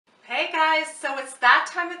guys, so it's that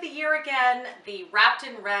time of the year again, the Wrapped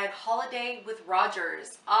in Red Holiday with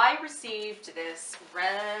Rogers. I received this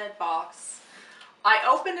red box. I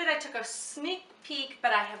opened it, I took a sneak peek,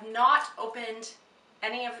 but I have not opened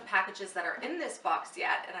any of the packages that are in this box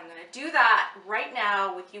yet, and I'm going to do that right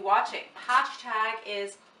now with you watching. Hashtag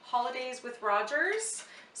is Holidays with Rogers.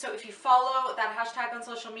 So if you follow that hashtag on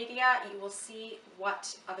social media, you will see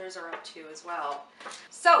what others are up to as well.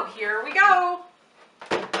 So here we go.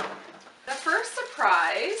 The first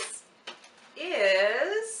surprise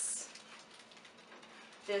is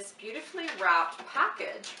this beautifully wrapped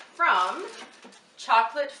package from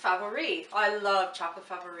Chocolate Favori. I love Chocolate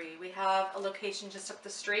Favori. We have a location just up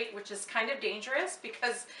the street, which is kind of dangerous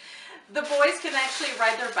because the boys can actually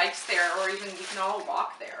ride their bikes there, or even we can all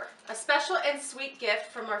walk there. A special and sweet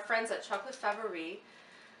gift from our friends at Chocolate Favori,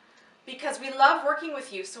 because we love working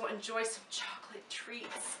with you, so enjoy some chocolate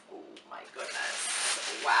treats. Oh my goodness.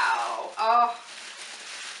 Wow.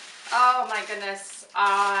 Oh my goodness.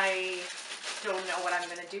 I don't know what I'm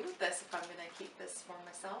going to do with this, if I'm going to keep this for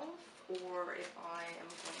myself or if I am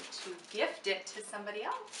going to gift it to somebody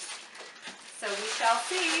else. So we shall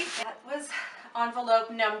see. That was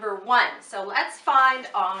envelope number 1. So let's find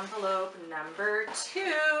envelope number 2.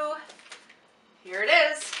 Here it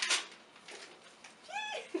is.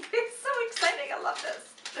 It's so exciting. I love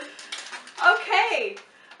this. Okay.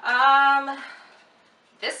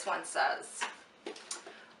 This one says,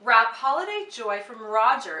 wrap holiday joy from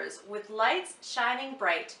Rogers with lights shining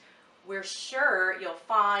bright. We're sure you'll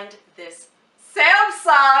find this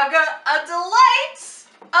Samsung a delight.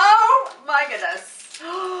 Oh my goodness.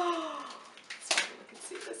 Let's take a look and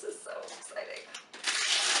see. This is so exciting.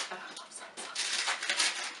 Oh, I love Samsung.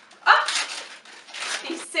 Ah,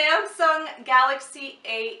 the Samsung Galaxy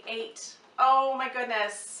A8. Oh my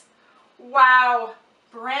goodness. Wow.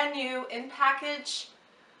 Brand new in package.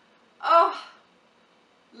 Oh,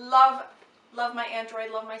 love my Android,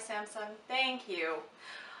 love my Samsung. Thank you.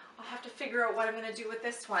 I'll have to figure out what I'm going to do with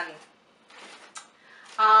this one.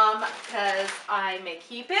 Because I may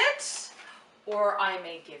keep it, or I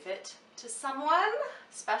may give it to someone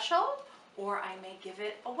special, or I may give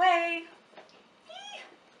it away.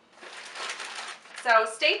 So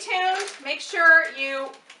stay tuned. Make sure you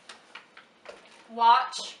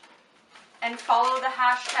watch and follow the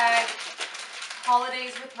hashtag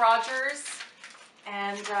Holidays with Rogers,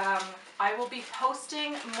 and I will be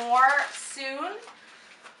posting more soon.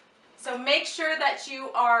 So make sure that you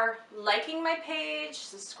are liking my page,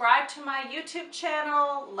 subscribe to my YouTube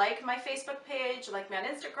channel, like my Facebook page, like me on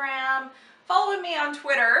Instagram, follow me on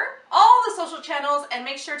Twitter, all the social channels, and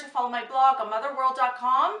make sure to follow my blog on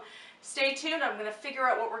motherworld.com. Stay tuned. I'm going to figure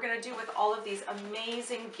out what we're going to do with all of these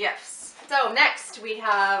amazing gifts. So next we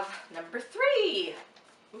have number 3.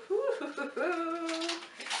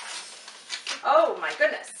 Oh my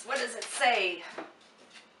goodness, what does it say?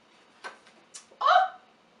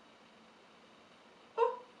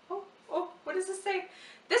 What does this say?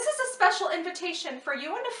 This is a special invitation for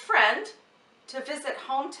you and a friend to visit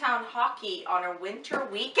Hometown Hockey on a winter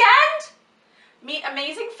weekend. Meet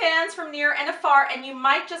amazing fans from near and afar, and you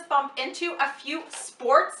might just bump into a few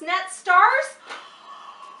Sportsnet stars.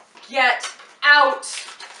 Get out.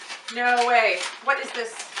 No way. What is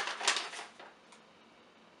this?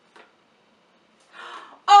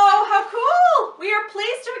 Oh, how cool! We are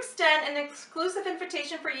pleased to extend an exclusive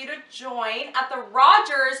invitation for you to join at the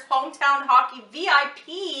Rogers Hometown Hockey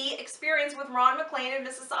VIP experience with Ron MacLean in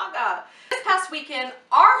Mississauga. This past weekend,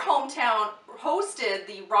 our hometown hosted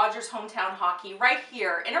the Rogers Hometown Hockey right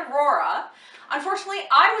here in Aurora. Unfortunately,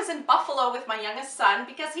 I was in Buffalo with my youngest son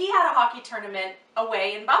because he had a hockey tournament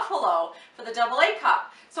away in Buffalo for the AA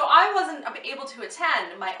Cup. So I wasn't able to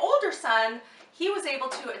attend. My older son, he was able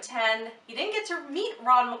to attend. He didn't get to meet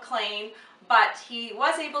Ron MacLean, but he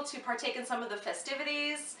was able to partake in some of the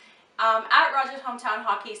festivities at Rogers Hometown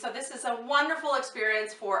Hockey. So this is a wonderful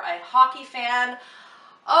experience for a hockey fan.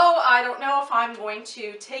 Oh, I don't know if I'm going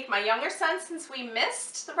to take my younger son since we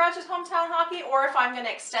missed the Rogers Hometown Hockey, or if I'm going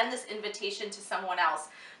to extend this invitation to someone else.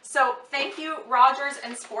 So thank you, Rogers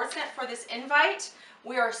and Sportsnet, for this invite.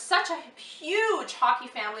 We are such a huge hockey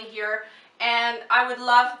family here, and I would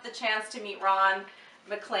love the chance to meet Ron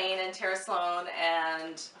MacLean and Tara Sloan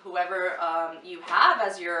and whoever you have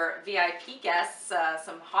as your VIP guests,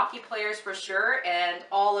 some hockey players for sure, and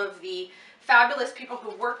all of the fabulous people who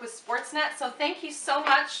work with Sportsnet. So thank you so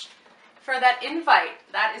much for that invite.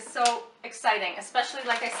 That is so exciting, especially,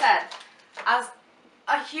 like I said, as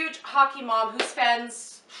a huge hockey mom who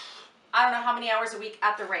spends, I don't know how many hours a week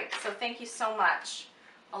at the rink. So thank you so much.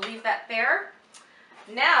 I'll leave that there.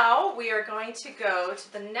 Now we are going to go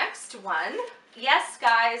to the next one. yes,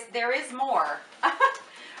 guys, there is more.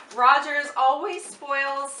 Rogers always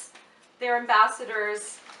spoils their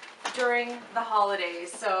ambassadors during the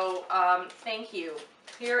holidays. So thank you.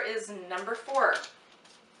 Here is number 4.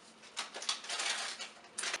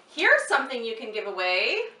 Here's something you can give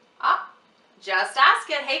away. Just ask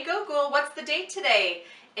it. Hey Google, what's the date today?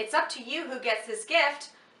 It's up to you who gets this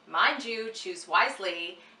gift. Mind you, choose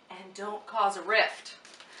wisely and don't cause a rift.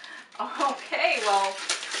 Okay, well,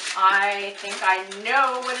 I think I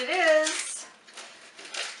know what it is.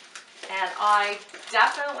 And I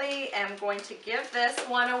definitely am going to give this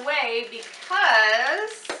one away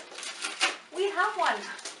because we have one.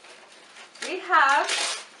 We have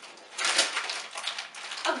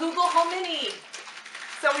a Google Home Mini.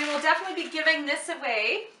 So we will definitely be giving this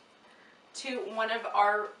away to one of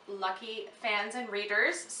our lucky fans and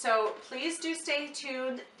readers. So please do stay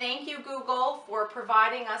tuned. Thank you, Google, for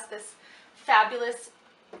providing us this fabulous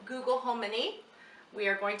Google Home Mini. We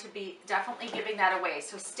are going to be definitely giving that away,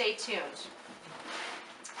 so stay tuned.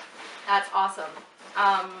 That's awesome.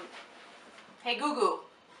 Hey, Google.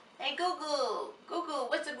 Hey, Google. Google,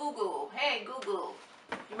 what's a Google? Hey, Google.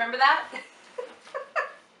 You remember that?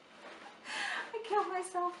 I killed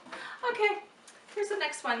myself. Okay, here's the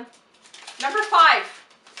next one. Number 5.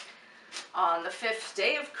 On the 5th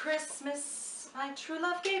day of Christmas, my true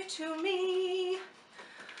love gave to me.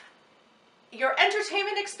 Your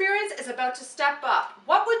entertainment experience is about to step up.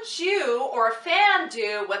 What would you or a fan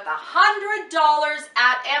do with $100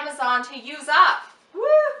 at Amazon to use up?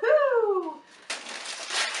 Woohoo!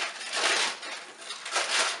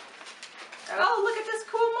 Oh, look at this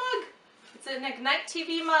cool mug. It's an Ignite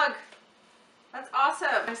TV mug. That's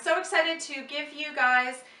awesome. I'm so excited to give you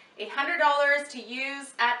guys $100 to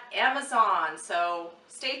use at Amazon. So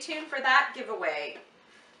stay tuned for that giveaway.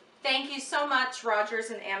 Thank you so much, Rogers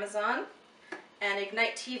and Amazon and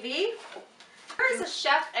Ignite TV. Here is a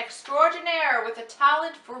chef extraordinaire with a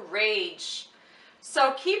talent for rage.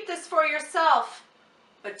 So keep this for yourself,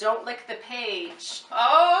 but don't lick the page.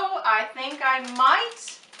 Oh, I think I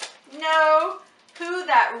might know who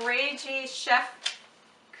that ragey chef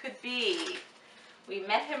could be. We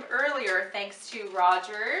met him earlier thanks to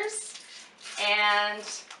Rogers, and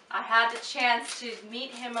I had the chance to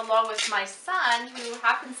meet him along with my son, who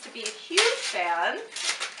happens to be a huge fan.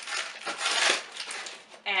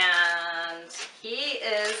 And he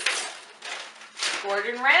is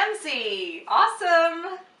Gordon Ramsay.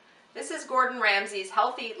 Awesome! This is Gordon Ramsay's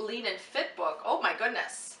Healthy, Lean, and Fit book. Oh my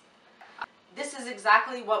goodness. This is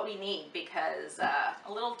exactly what we need because a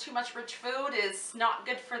little too much rich food is not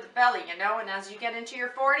good for the belly, you know, and as you get into your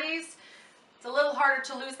 40s, it's a little harder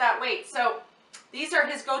to lose that weight. So these are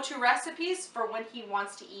his go-to recipes for when he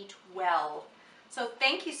wants to eat well. So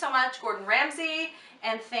thank you so much, Gordon Ramsay,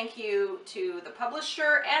 and thank you to the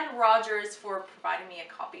publisher and Rogers for providing me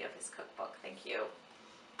a copy of his cookbook. Thank you.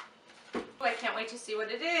 I can't wait to see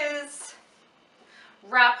what it is.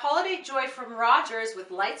 Wrap holiday joy from Rogers with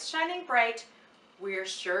lights shining bright. We're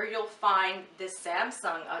sure you'll find this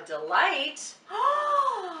Samsung a delight.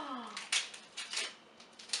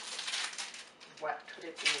 What could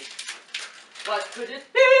it be? What could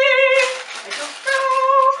it be? I don't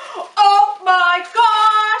know. Oh my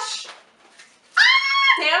gosh!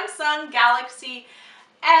 Samsung Galaxy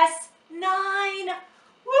S9.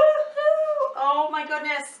 Woohoo! Oh my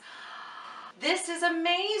goodness. This is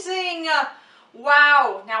amazing.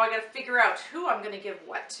 Wow, now I gotta figure out who I'm gonna give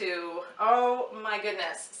what to. Oh my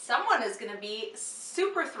goodness. Someone is gonna be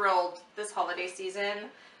super thrilled this holiday season.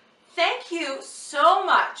 Thank you so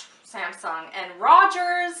much, Samsung and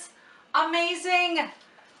Rogers. Amazing.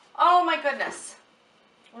 Oh my goodness.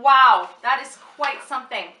 Wow, that is quite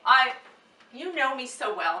something. You know me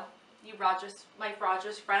so well. You Rogers, my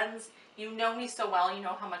Rogers friends, you know me so well. You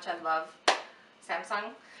know how much I love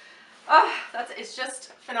Samsung. Oh, it's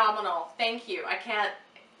just phenomenal. Thank you. I can't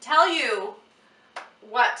tell you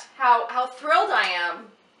how thrilled I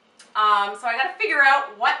am. So I got to figure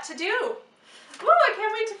out what to do. Ooh, I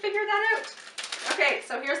can't wait to figure that out. Okay,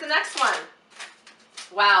 so here's the next one.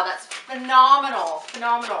 Wow, that's phenomenal.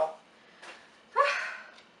 Phenomenal.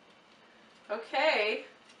 Okay.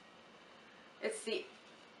 It's the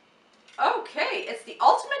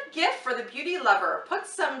ultimate gift for the beauty lover. Put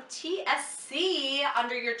some TSC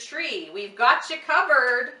under your tree. We've got you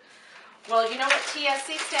covered. Well, you know what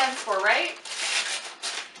TSC stands for, right?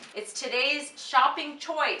 It's today's shopping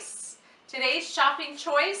choice. Today's shopping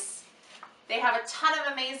choice, they have a ton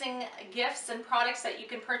of amazing gifts and products that you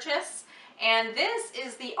can purchase. And this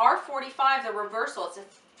is the R45, the reversal. It's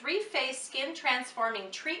a 3-phase skin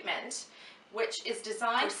transforming treatment, which is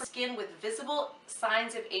designed for skin with visible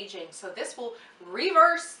signs of aging. So this will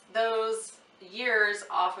reverse those years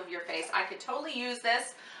off of your face. I could totally use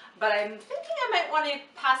this, but I'm thinking I might want to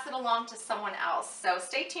pass it along to someone else. So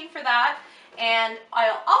stay tuned for that. And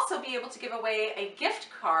I'll also be able to give away a gift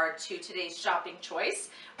card to today's shopping choice,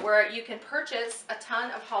 where you can purchase a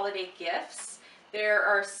ton of holiday gifts. There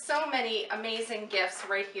are so many amazing gifts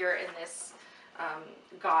right here in this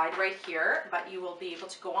guide right here, but you will be able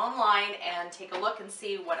to go online and take a look and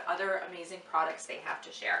see what other amazing products they have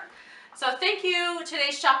to share. So thank you,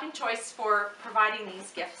 today's shopping choice, for providing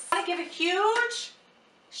these gifts. I want to give a huge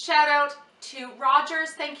shout out to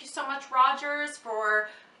Rogers. Thank you so much, Rogers, for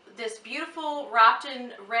this beautiful wrapped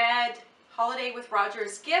in red holiday with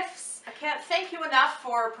Rogers gifts. I can't thank you enough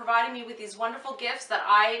for providing me with these wonderful gifts that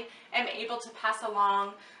I am able to pass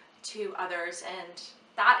along to others. And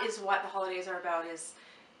that is what the holidays are about, is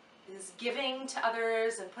giving to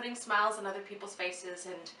others and putting smiles on other people's faces.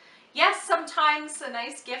 And yes, sometimes a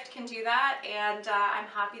nice gift can do that, and I'm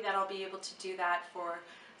happy that I'll be able to do that for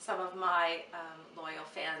some of my loyal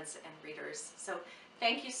fans and readers. So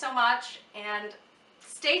thank you so much, and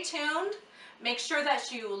stay tuned. Make sure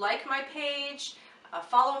that you like my page,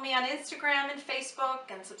 follow me on Instagram and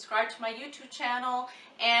Facebook, and subscribe to my YouTube channel,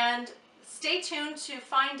 and stay tuned to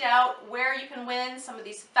find out where you can win some of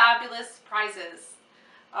these fabulous prizes.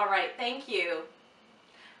 All right, thank you.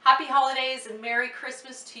 Happy holidays and Merry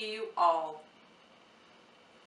Christmas to you all.